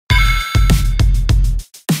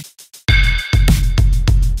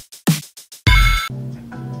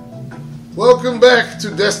Welcome back to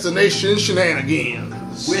Destination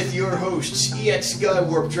Shenanigans. With your hosts, EX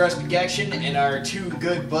Skywarp Drastic Action, and our two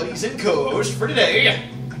good buddies and co-hosts for today,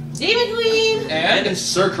 Demon Queen! And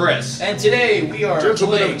Sir Chris. And today we are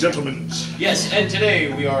Gentlemen playing... of gentlemen. Yes, and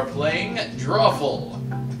today we are playing Drawful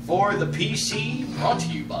for the PC, brought to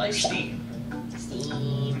you by Steam.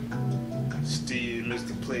 Steam is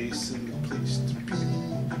the place and the place to be.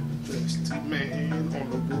 Drastic man on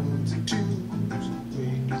the ones and twos.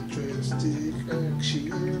 Wait, drastic action.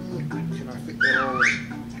 Can I fit that on?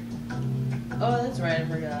 Oh, that's right, I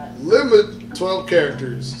forgot. Limit 12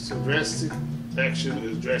 characters. So drastic action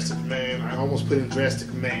is drastic man. I almost put in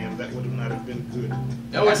drastic man. That would not have been good.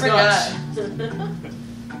 No, it's not.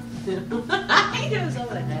 I knew it was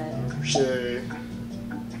over the head. Okay.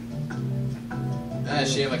 Ah,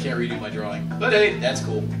 shame I can't redo my drawing. But hey, that's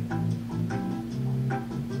cool.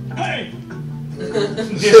 Hey!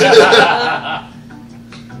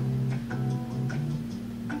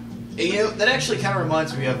 You know, that actually kind of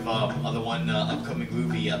reminds me of the one upcoming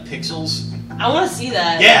movie, Pixels. I want to see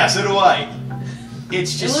that. Yeah, so do I.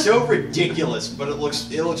 It's just so ridiculous, but it looks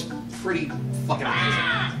pretty fucking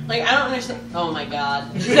amazing. Like, I don't understand. Oh my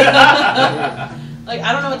god. Like,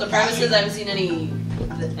 I don't know what the premise is. I haven't seen any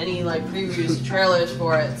like previews, trailers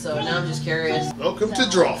for it, so now I'm just curious. Welcome to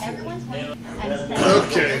Drawful.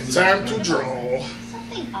 Okay, time to draw.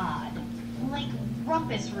 Something odd, like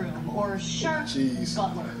Rumpus Room or Shark Jeez.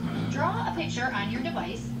 Butler. Draw a picture on your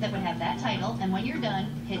device that would have that title, and when you're done,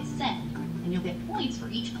 hit send. And you'll get points for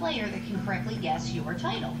each player that can correctly guess your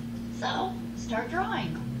title. So, start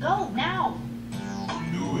drawing. Go, now!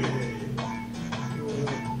 Do it.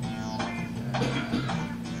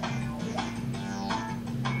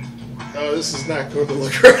 Oh, this is not going to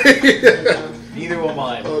look right. Neither will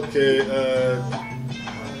mine. Okay,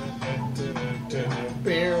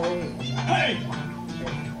 Hey!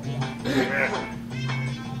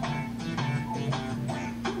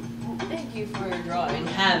 Thank you for your drawing.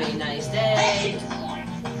 Have a nice day.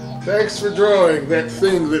 Thanks for drawing that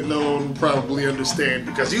thing that no one will probably understand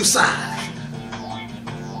because you sighed.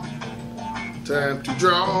 Time to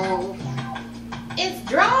draw. It's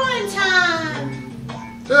drawing time!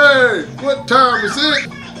 Hey, what time is it?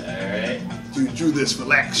 Alright. You drew this,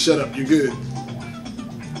 relax, shut up, you're good.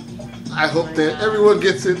 I hope that everyone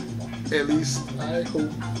gets it. At least I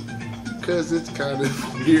hope. Because it's kind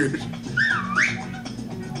of weird.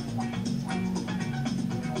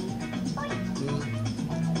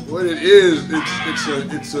 What it is,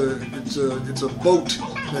 it's a boat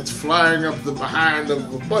that's flying up the behind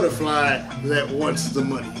of a butterfly that wants the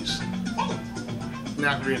monies.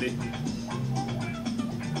 Not really.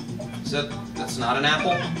 That's not an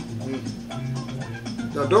apple?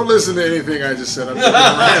 No, don't listen to anything I just said. I'm joking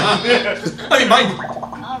around. I mean, mine.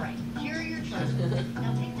 Alright, here are your choices.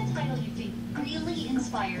 Now pick the title you think really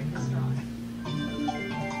inspired this drawing.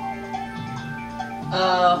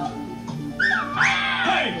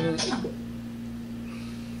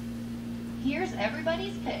 Here's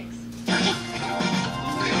everybody's picks.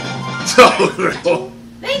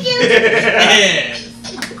 Thank you! Yes.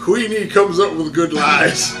 Queenie comes up with good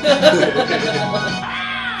lies. Thank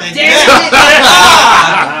Damn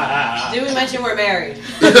you. Did we mention we're married?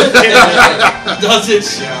 Does it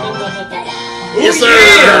show? Yes, sir.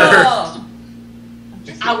 Oh.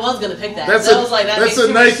 I was gonna pick that. That's that was like, that that's makes a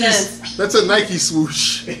too much Nike. sense. That's a Nike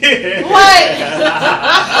swoosh. What?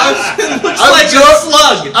 It looks like a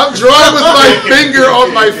slug. I'm drawing with my finger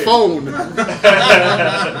on my phone.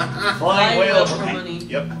 Flying whale. for money.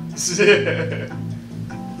 Yep.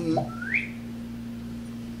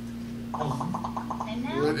 And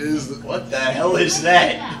now, What is the? What the hell is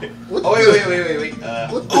that? What Oh, the, wait.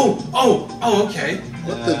 What the, Oh, okay.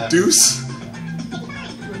 what the deuce?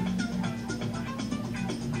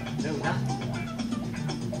 No, not.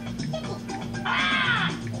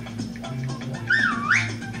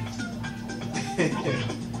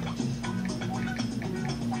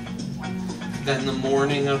 Then the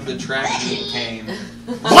morning of the track meet came.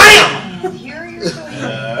 Wham! and here are your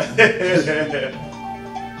choices.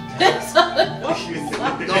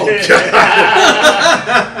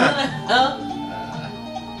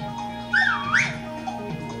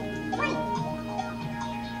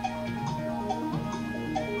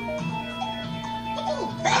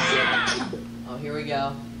 Oh God! Oh, here we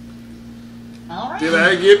go. Alright. Did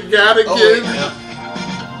I get got again? Oh, wait, no.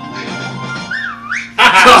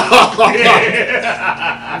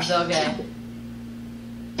 It's okay.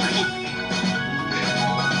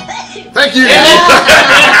 Thank you.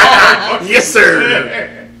 Yes,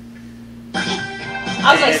 sir.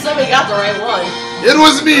 I was like, somebody got the right one. It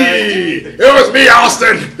was me. It was me,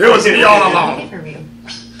 Austin. It was me all along.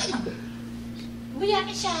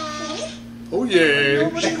 Yakasha. Oh yeah.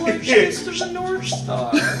 Nobody likes to the North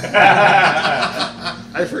Star.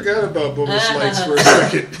 I forgot about bonus lights for a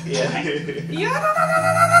second. Yeah.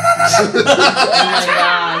 Oh my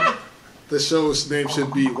god. The show's name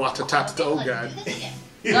should be Watatata. Oh god.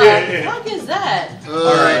 Oh, what the fuck is that?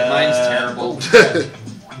 Alright, mine's terrible.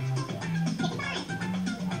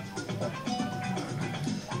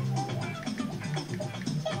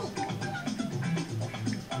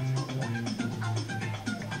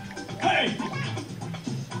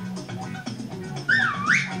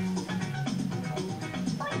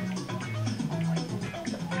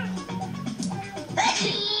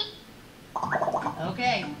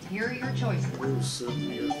 Okay, here are your choices. Ooh, send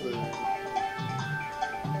me a thing.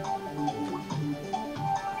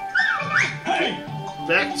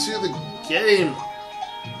 Back to the game.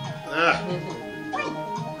 Ah.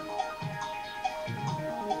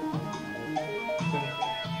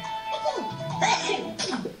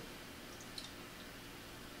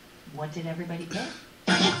 What did everybody pick?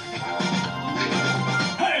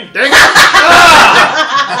 Dang it!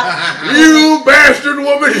 Ah! You bastard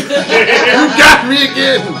woman! You got me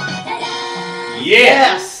again!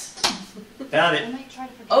 Yes! Found I it. might try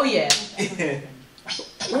to forget Oh, yeah.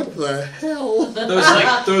 What the hell?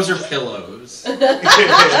 Those are pillows.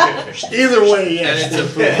 Either way, And yes.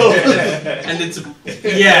 it's a and it's a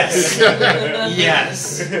yes.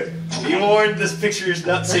 Yes. You warned this picture is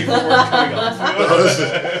not safe for work coming up.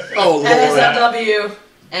 Oh lord. NSFW.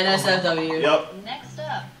 NSFW. Yep. Next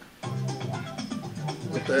up.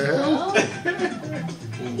 What the hell?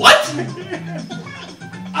 What?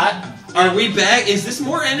 Are we back? Is this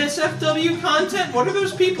more NSFW content? What are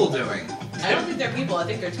those people doing? I don't think they're people. I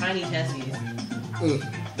think they're tiny Tessies.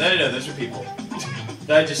 No, those are people.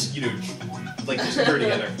 That just, like just grew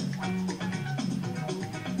together.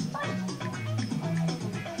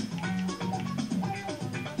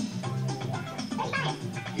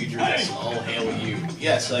 You drew this. All hail you.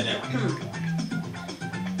 Yes, I know.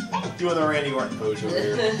 Doing the Randy Orton pose over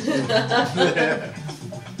here.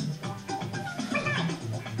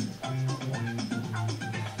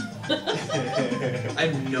 I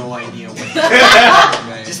have no idea what.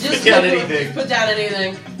 Just Just put down anything. Put down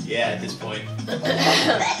anything. Yeah, at this point.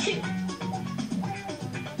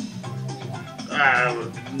 I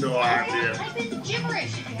have no idea. Type in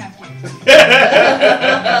gibberish if you have to.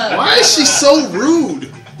 Why is she so rude?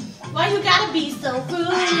 Why you gotta be so rude?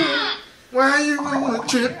 Why you wanna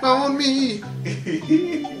trip on me?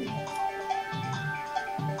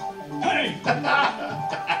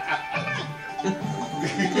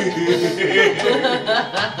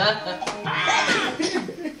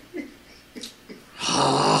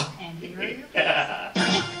 And here are your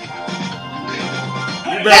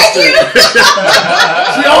You bastard.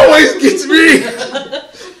 She always gets me.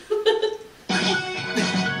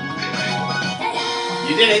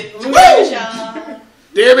 You did it.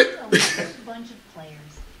 Damn it. bunch of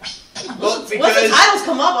players. Well, Once the because titles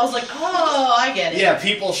come up, I was like, oh, I get it. yeah,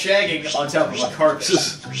 people shagging on top of a carpet.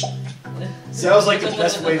 Sounds like the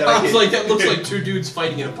best way that I I was can. like, that looks like two dudes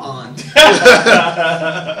fighting in a pond.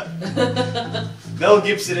 Mel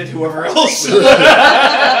Gibson and whoever else.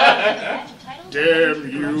 Damn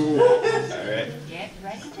you. Alright. Get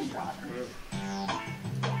ready to draw them.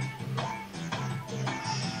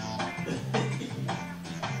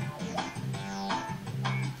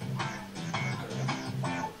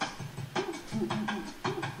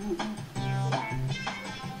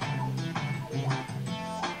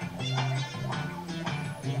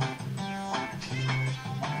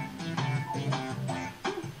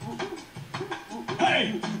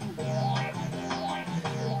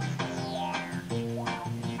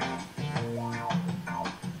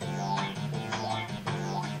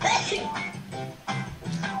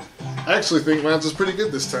 I actually think mine's is pretty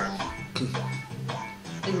good this time. I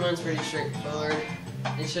think mine's pretty straightforward.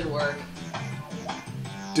 It should work.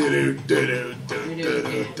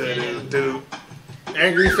 Do-do-do-do-do-do-do-do.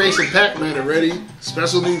 Angry Face and Pac-Man are ready.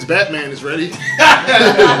 Special Needs Batman is ready.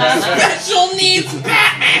 Special needs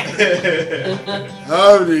Batman.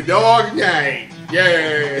 Howdy dog night.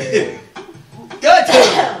 Yay. God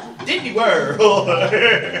damn! Disney World!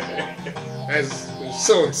 That's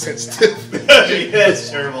so insensitive. Yeah, it's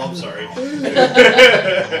terrible, I'm sorry. We're gonna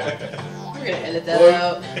edit that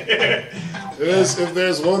out. If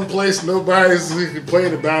there's one place nobody's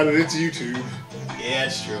complaining about it, it's YouTube. Yeah,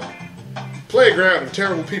 it's true. Playground of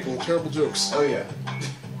terrible people and terrible jokes. Oh yeah.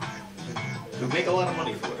 Who make a lot of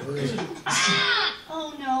money for whatever reason.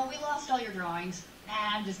 Oh no, we lost all your drawings. Nah,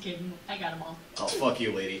 I'm just kidding. I got them all. Oh, fuck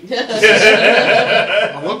you, lady. On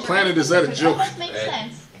what planet is that a Which joke? almost makes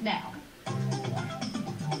sense now.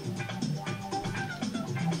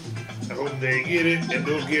 hope they get it and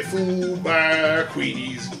don't get fooled by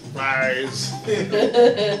Queenie's lies.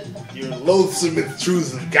 Your loathsome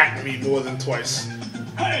truths have gotten me more than twice.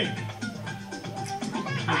 Hey!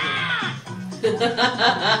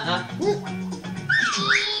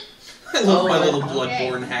 I love my little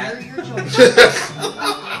Bloodborne hat. Here are your choices.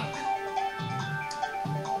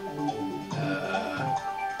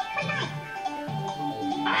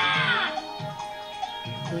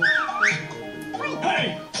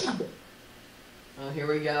 Hey! Oh, here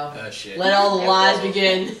we go. Oh shit. Let all the lies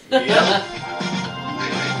begin. Yep. Damn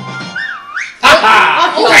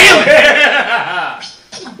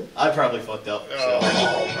I probably fucked up. So.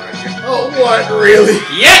 Oh my god. Oh, what? Really?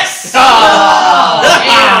 Yes! Oh,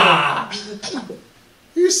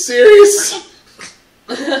 You serious?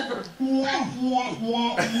 Oh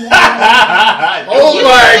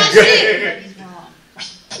my god. He's wrong.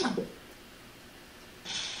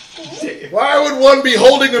 Why would one be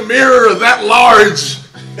holding a mirror that large?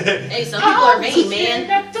 Hey, some people are vain,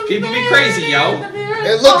 man. People be crazy, yo.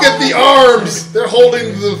 And look at the arms. They're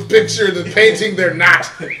holding the picture, the painting. They're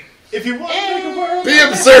not. If you want to make a world, Be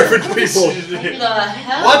observant, people. What the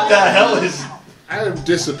hell? What the hell is? I am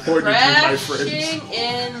disappointed in my friends. Crashing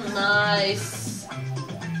in my...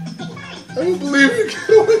 I don't believe you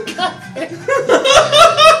got that.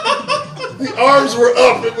 The arms were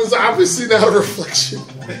up. It was obviously not a reflection.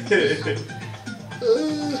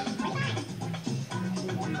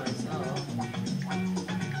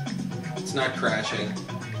 It's not crashing.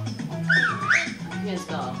 Yes,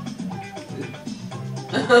 God.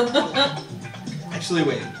 Actually,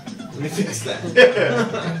 wait. Let me fix that.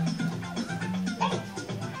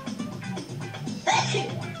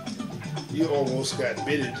 You almost got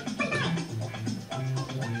bitted.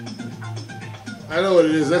 I know what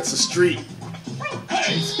it is. That's the street.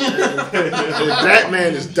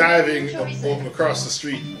 Batman is diving across the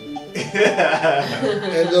street,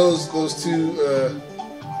 and those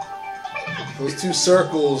two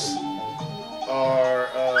circles are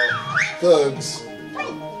thugs.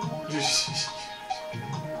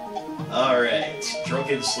 Alright.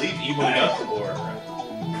 Drunken sleep, emoing up, or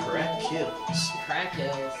crack kills? Crack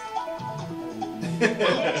kills.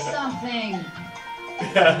 Pick something.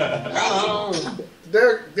 Oh.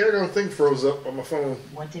 Their thing froze up on my phone.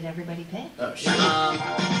 What did everybody pick? Oh shit.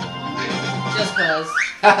 Just cause.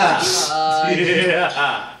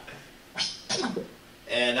 Yeah.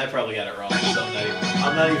 And I probably got it wrong, so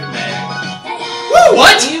I'm not even mad. Woo!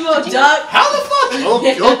 What? Emo duck. How the fuck?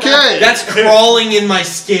 Okay. That's crawling in my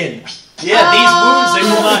skin. Yeah, these wounds they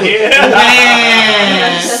will not heal.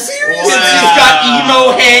 Man! Seriously? He's got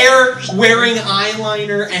emo hair, wearing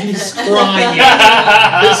eyeliner, and he's crying.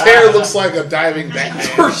 His hair looks like a diving Batman.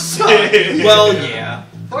 Well, yeah.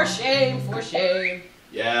 For shame, for shame.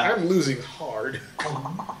 Yeah. I'm losing hard.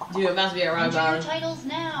 Dude, it must be a rock Enter your bottom. titles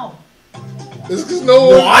now. This is because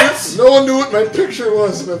no one knew what my picture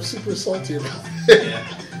was, and I'm super salty about it. Yeah.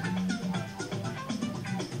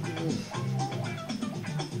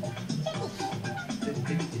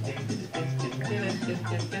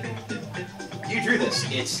 You drew this.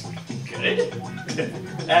 It's good.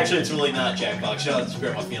 Actually, it's really not Jackbox. You don't have to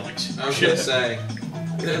spare my feelings. I was gonna say,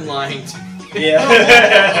 they're lying to me.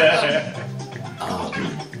 Yeah.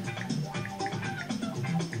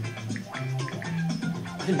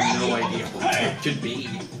 I have no idea what that could be.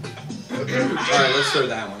 Alright, let's throw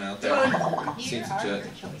that one out there. Here Seems are good.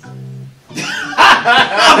 your choices.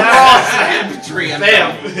 I'm Ross Tree. I'm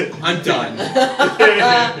Bam. done. I'm done.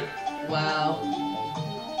 Wow.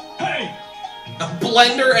 A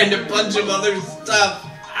blender and a bunch of other stuff.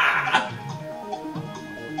 Ah.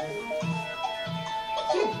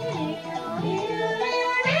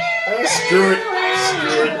 Screw it.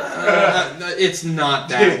 Screw it. It's not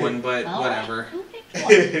that one, but All right, whatever. who picked one?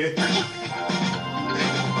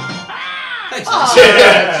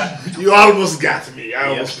 Thanks. You almost got me. I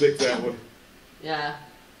almost picked that one. Yeah.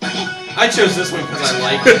 I chose this one because I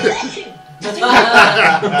like it.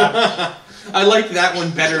 I liked that one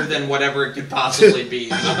better than whatever it could possibly be.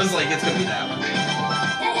 So I was like, it's gonna be that one.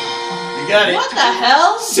 You got it. What the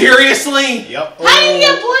hell? Seriously? Yep. How did you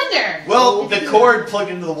get a blender? Well, the cord plugged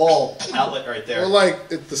into the wall outlet right there. Well, like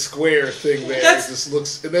it's the square thing there. That's- It just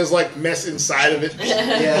looks, and there's like mess inside of it.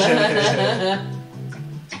 Yeah.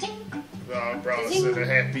 Bob Ross in a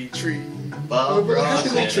happy tree. Bob Happy Ross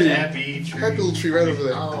little and tree. a happy tree. Happy little tree right over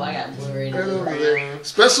there. Oh, I got blurry. Right over there.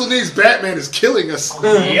 Special needs Batman is killing us.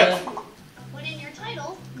 Yep. Put in your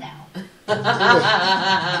titles now.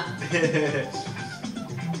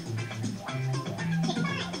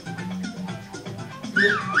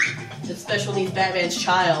 The special needs Batman's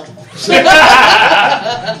child.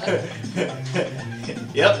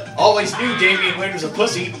 Yep, always knew Damian Wayne was a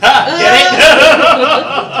pussy. Ha!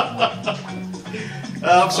 Get it?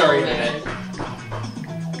 I'm sorry, Internet.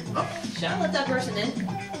 Should I let that person in?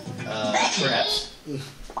 Perhaps.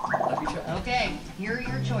 Okay, here are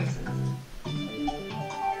your choices.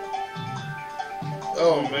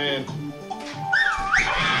 Oh man.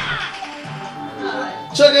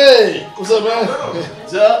 Chucky! What's up, man?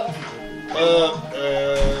 What's up? I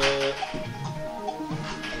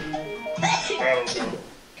don't know.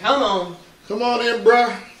 Come on. Come on in,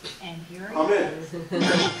 bruh. And here are I'm your in. choices.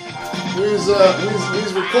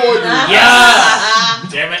 Who's recording? Yeah!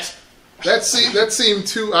 Damn it. That seemed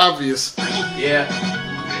too obvious. Yeah.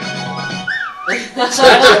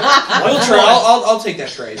 We'll try. I'll take that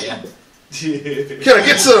trade. Yeah. Can I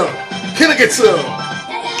get some? Can I get some?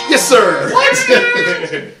 Yes, sir.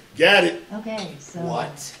 What? Got it. Okay, so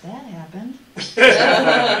What? that happened.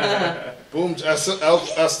 Boom. I still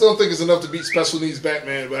don't think it's enough to beat Special Needs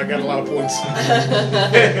Batman, but I got a lot of points.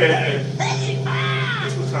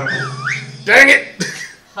 Dang it!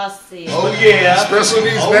 Hussy. Oh yeah. Special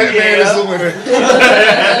Needs Oh, Batman yeah. is the winner.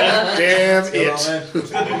 Damn it.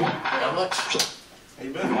 How much? How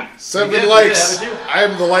you been? 7 Yeah, likes. yeah, I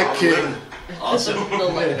am the like king. Awesome. The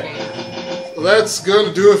light king. Well, that's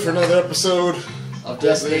gonna do it for another episode. Of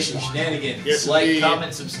Destination Shenanigans. Yes, like, indeed.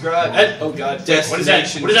 comment, subscribe. Oh god. What is that?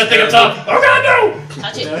 Destination What is that thing up top? Oh god, no!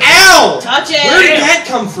 Touch it. Ow! Touch it. Where did that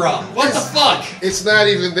come from? What the fuck? It's not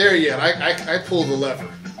even there yet. I pulled the lever.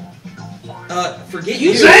 Forget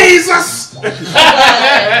you. Jesus!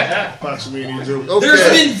 Boxamania joke. Okay. There's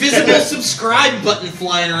an invisible subscribe button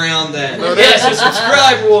flying around then. No, Yes, a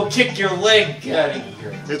subscriber will kick your leg out of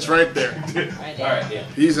here. It's right there. Right there. Alright, yeah.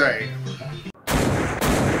 He's a.